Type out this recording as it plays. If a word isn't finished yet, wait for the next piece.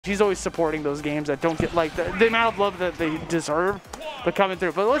He's always supporting those games that don't get like the amount of love that they deserve, but coming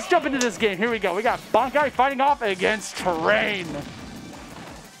through. But let's jump into this game. Here we go. We got Bankai fighting off against Train.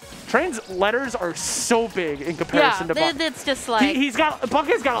 Train's letters are so big in comparison to Bankai. It's just like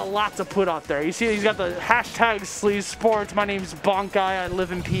Bankai's got a lot to put out there. You see, he's got the hashtag Sleeve Sports. My name's Bankai. I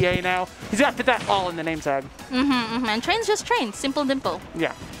live in PA now. He's got to fit that all in the name tag. And Train's just Train. Simple dimple.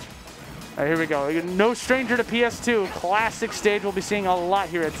 Yeah. All right, here we go. No stranger to PS2. Classic stage we'll be seeing a lot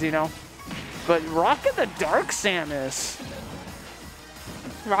here at Xeno. But rocking the Dark Samus.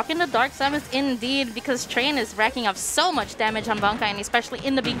 Rocking the Dark Samus indeed, because Train is racking up so much damage on Bankai, and especially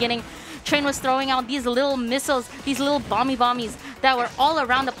in the beginning, Train was throwing out these little missiles, these little bombies that were all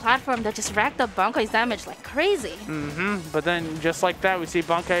around the platform that just racked up Bankai's damage like crazy. But then just like that, we see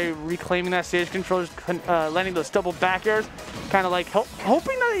Bankai reclaiming that stage controller, landing those double back airs, kind of like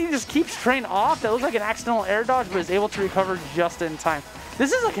hoping that he just keeps Train off. That looks like an accidental air dodge, but is able to recover just in time.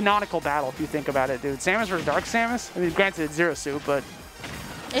 This is a canonical battle if you think about it, dude. Samus versus Dark Samus. I mean, granted, it's Zero Suit, but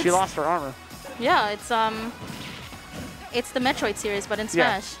she lost her armor. Yeah, it's the Metroid series, but in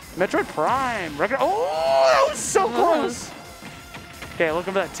Smash. Yeah. Metroid Prime. Oh, that was so close. Okay,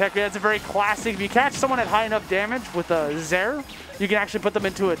 looking for that tech. That's a very classic. If you catch someone at high enough damage with a Zair, you can actually put them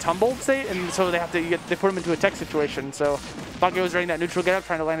into a tumble state, and so they put them into a tech situation. So Bankai was running that neutral get up,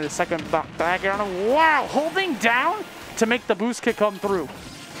 trying to land a second back air on him. Wow, holding down to make the boost kick come through.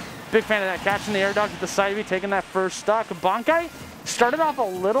 Big fan of that, catching the air dodge with the side B, taking that first stock. Bankai started off a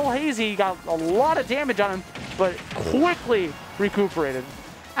little hazy, got a lot of damage on him, but quickly recuperated.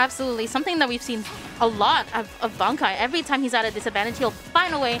 Absolutely, something that we've seen a lot of Bankai. Every time he's at a disadvantage, he'll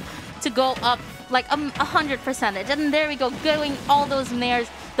find a way to go up like 100%. And there we go, going all those nairs,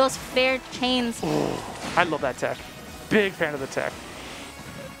 those fair chains. Oh, I love that tech. Big fan of the tech.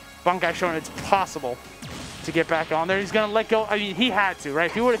 Bankai showing it's possible to get back on there. He's going to let go. I mean, he had to, right?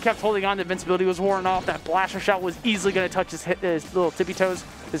 If he would have kept holding on to invincibility, was worn off. That blaster shot was easily going to touch his little tippy toes,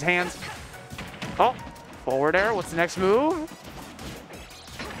 his hands. Oh, forward air. What's the next move?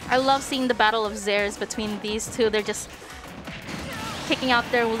 I love seeing the battle of Zairs between these two. They're just kicking out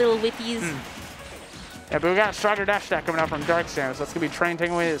their little whippies. Yeah, but we got a Strider dash attack coming out from Dark Samus. So that's going to be Train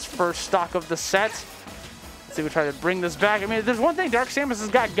taking away his first stock of the set. Let's see if we try to bring this back. I mean, there's one thing Dark Samus has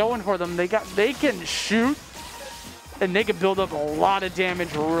got going for them. They can shoot, and they can build up a lot of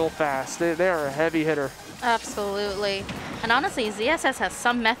damage real fast. They are a heavy hitter. Absolutely. And honestly, ZSS has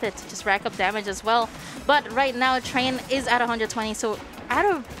some method to just rack up damage as well. But right now, Train is at 120, so at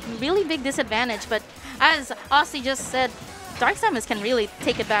a really big disadvantage. But as Austy just said, Dark Samus can really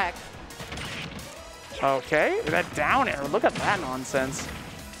take it back. Okay, that down air. Look at that nonsense.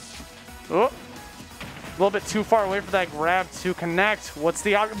 Oh, a little bit too far away for that grab to connect. What's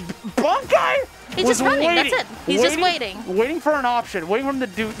the option? Bankai! He's just running, that's it. He's just waiting. Waiting for an option, waiting for him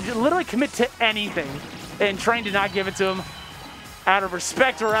to literally commit to anything. And Train did not give it to him out of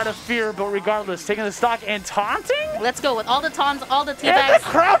respect or out of fear, but regardless, taking the stock and taunting? Let's go with all the taunts, all the teabags. And the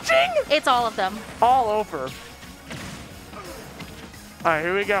crouching? It's all of them. All over. All right,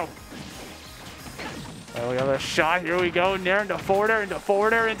 here we go. Oh, we got a shot. Here we go. Nair into forward air, into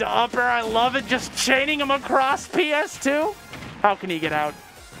forward air, into up air. I love it. Just chaining him across PS2. How can he get out?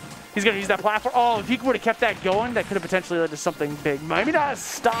 He's going to use that platform. Oh, if he would have kept that going, that could have potentially led to something big. Maybe not a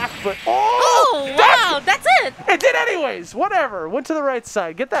stock, but... Oh, wow, that's it. It did anyways. Whatever. Went to the right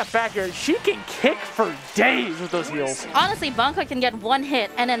side. Get that back air. She can kick for days with those heels. Honestly, Bankai can get one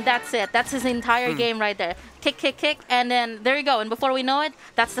hit, and then that's it. That's his entire game right there. Kick, kick, kick, and then there we go. And before we know it,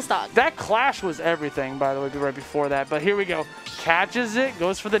 that's the stock. That clash was everything, by the way, right before that. But here we go. Catches it,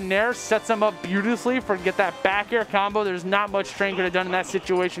 goes for the nair, sets him up beautifully for get that back air combo. There's not much Train could have done in that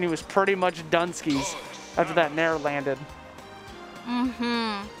situation. He was pretty much done skis after that nair landed.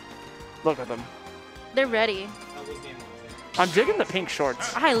 Look at them. They're ready. I'm digging the pink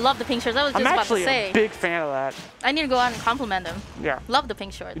shorts. I love the pink shorts. I was just about to say. I'm actually a big fan of that. I need to go out and compliment them. Yeah. Love the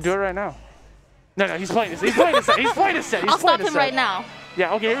pink shorts. You do it right now. No, he's playing this. He's playing this set. He's playing this set. I'll stop him right now.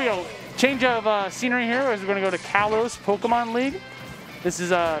 Yeah, okay, here we go. Change of scenery here as we're going to go to Kalos Pokemon League. This is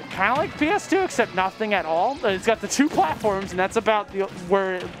kind of like PS2, except nothing at all. It's got the two platforms, and that's about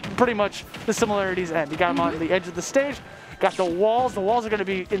where pretty much the similarities end. You got them on the edge of the stage. Got the walls. The walls are going to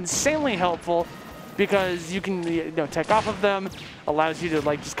be insanely helpful because you can tech off of them. Allows you to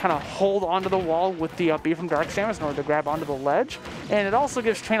just kind of hold onto the wall with the up B from Dark Samus in order to grab onto the ledge. And it also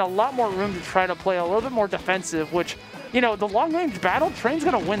gives Train a lot more room to try to play a little bit more defensive, which, the long-range battle, Train's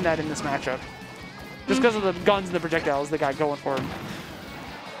going to win that in this matchup. Just because of the guns and the projectiles they got going for him.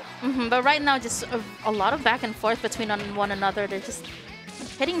 But right now, just a lot of back and forth between one another. They're just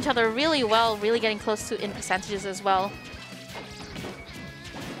hitting each other really well, really getting close to in percentages as well.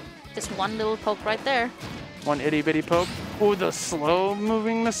 Just one little poke right there. One itty bitty poke. Ooh, the slow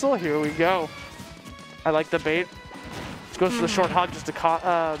moving missile. Here we go. I like the bait. Just goes for the short hop just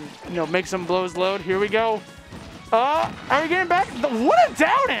to you know, make some blows load. Here we go. Are we getting back? What a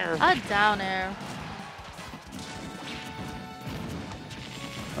down air! A down air.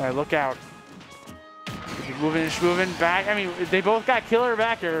 All right, look out. Keep moving back. I mean, they both got killer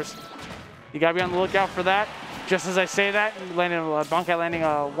back airs. You gotta be on the lookout for that. Just as I say that, Bankai landing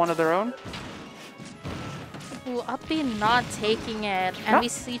one of their own. Ooh, up B not taking it. And we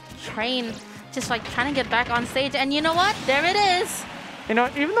see Train just like trying to get back on stage. And you know what? There it is. You know,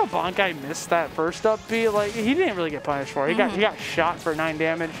 even though Bankai missed that first up B, like, he didn't really get punished for it. He got shot for 9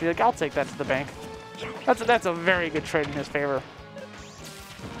 damage. He's like, I'll take that to the bank. That's a very good trade in his favor.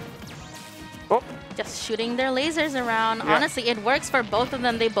 Oh. Just shooting their lasers around. Yeah. Honestly, it works for both of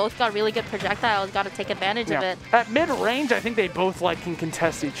them. They both got really good projectiles. Got to take advantage of it. At mid-range, I think they both like can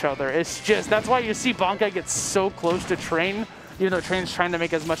contest each other. It's just, that's why you see Bankai get so close to Train, even though Train's trying to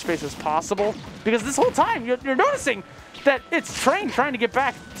make as much space as possible. Because this whole time, you're noticing that it's Train trying to get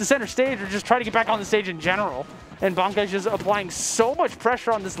back to center stage or just trying to get back on the stage in general. And Bankai's just applying so much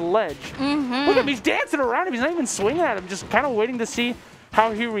pressure on this ledge. Look at him, he's dancing around him. He's not even swinging at him, just kind of waiting to see how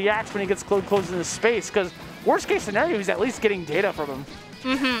he reacts when he gets close in the space, because worst case scenario, he's at least getting data from him.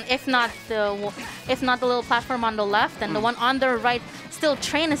 If not the little platform on the left and the one on the right, still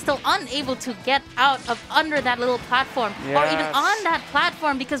Train is still unable to get out of under that little platform or even on that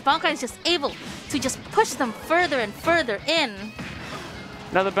platform because Bankai is just able to just push them further and further in.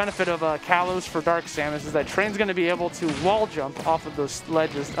 Another benefit of Kalos for Dark Samus is that Train's going to be able to wall jump off of those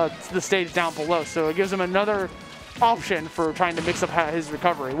ledges to the stage down below, so it gives him another option for trying to mix up his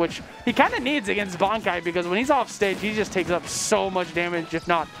recovery, which he kind of needs against Bankai because when he's off stage, he just takes up so much damage, if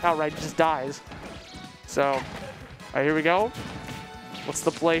not outright just dies. So, all right, here we go. What's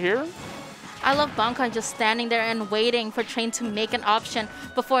the play here? I love Bankai just standing there and waiting for Train to make an option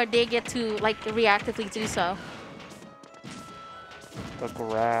before they get to like reactively do so. The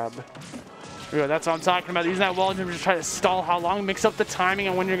grab. Yeah, that's what I'm talking about. Using that wall jump to try to stall how long, mix up the timing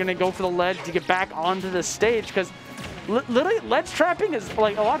and when you're going to go for the ledge to get back onto the stage. Because literally, ledge trapping is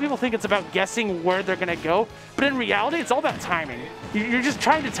like a lot of people think it's about guessing where they're going to go, but in reality, it's all about timing. You're just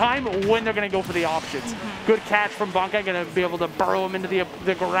trying to time when they're going to go for the options. Good catch from Bankai, going to be able to burrow him into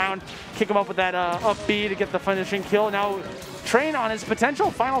the ground, kick him up with that up B to get the finishing kill. Now, Train on his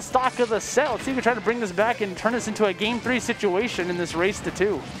potential final stock of the set. Let's see if we try to bring this back and turn this into a Game 3 situation in this race to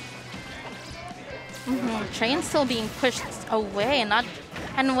 2. Train still being pushed away,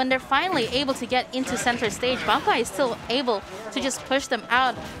 and when they're finally able to get into center stage, Bankai is still able to just push them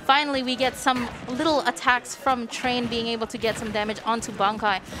out. Finally, we get some little attacks from Train being able to get some damage onto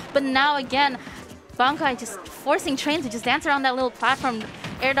Bankai. But now again, Bankai just forcing Train to just dance around that little platform,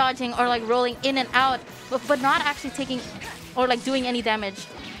 air dodging or like rolling in and out, but not actually taking or like doing any damage.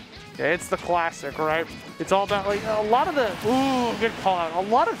 Yeah, it's the classic, right? It's all about like a lot of the good call out. A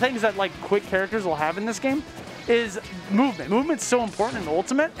lot of things that like quick characters will have in this game is movement. Movement's so important in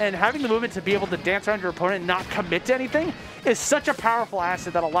Ultimate, and having the movement to be able to dance around your opponent and not commit to anything is such a powerful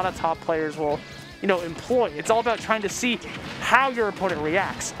asset that a lot of top players will, you know, employ. It's all about trying to see how your opponent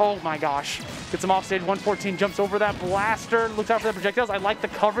reacts. Oh my gosh. Gets him off stage. 114 jumps over that blaster, looks out for the projectiles. I like the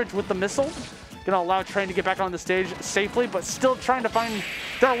coverage with the missile. Gonna allow Train to get back on the stage safely, but still trying to find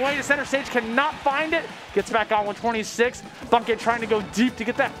their way to center stage. Cannot find it. Gets back on 126. Bankai trying to go deep to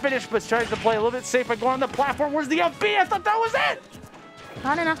get that finish, but tries to play a little bit safe by going on the platform. Where's the up B? I thought that was it.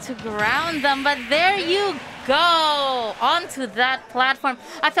 Not enough to ground them, but there you go. Onto that platform.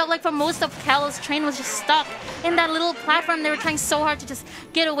 I felt like for most of Kalos, Train was just stuck in that little platform. They were trying so hard to just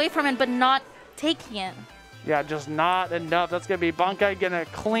get away from it, but not taking it. Yeah, just not enough. That's gonna be Bankai getting a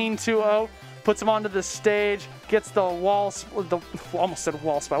clean 2-0. Puts him onto the stage, gets the wall, almost said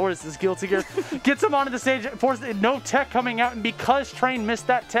wall spot. What is this, Guilty Gear? Gets him onto the stage, forces no tech coming out, and because Train missed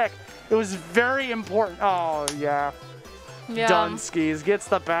that tech, it was very important. Oh, yeah. Done skis, gets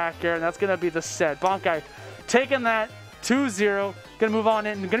the back air, and that's going to be the set. Bankai taking that 2-0, going to move on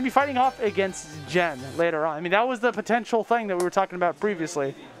in, and going to be fighting off against Jen later on. I mean, that was the potential thing that we were talking about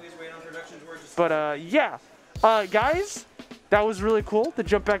previously. But, yeah. Guys, that was really cool to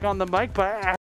jump back on the mic, but